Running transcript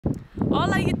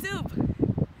Hola YouTube!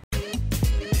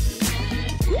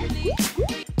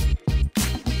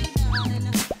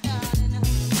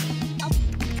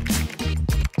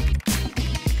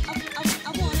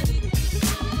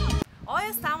 Hoy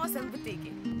estamos en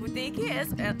Buteikiai. Buteikiai es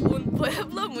un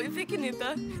pueblo muy pequeñito.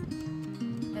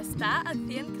 Está a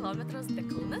 100 kilómetros de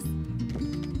Kaunas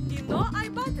y no hay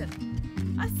váter.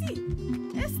 Así,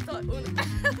 esto es un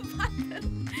váter.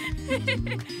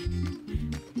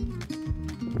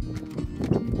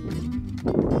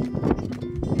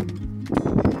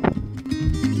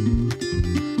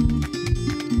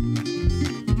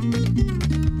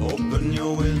 Open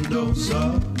your windows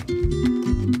up,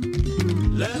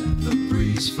 let the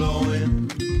breeze flow in.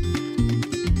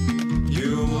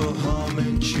 You will hum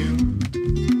and tune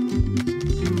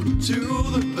to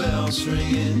the bells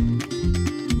ringing.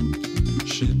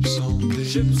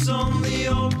 Ships on the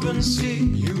open sea.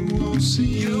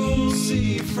 You'll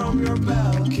see from your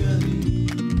balcony.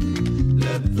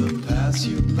 Let them pass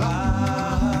you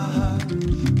by,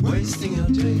 wasting your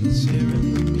days here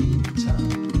in the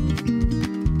meantime.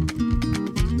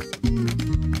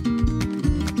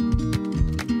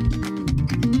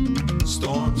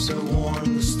 Storms have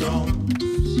worn the stones,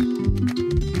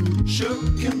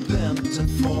 shook and bent and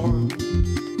formed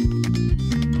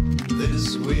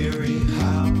this weary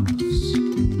house,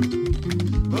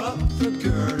 but the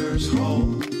girders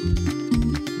hold.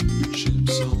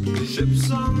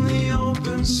 Ships on the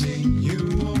open sea.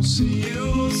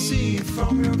 You'll see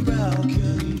from your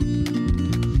balcony.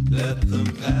 Let them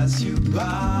pass you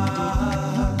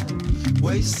by,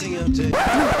 wasting your day.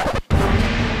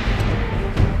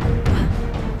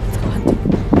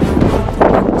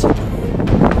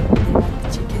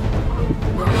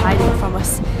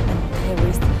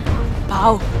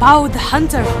 Bow the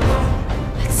hunter.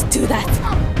 Let's do that.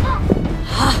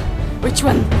 Ah, which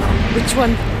one? Which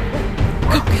one?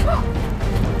 Cook.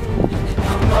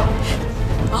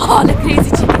 Oh, look at these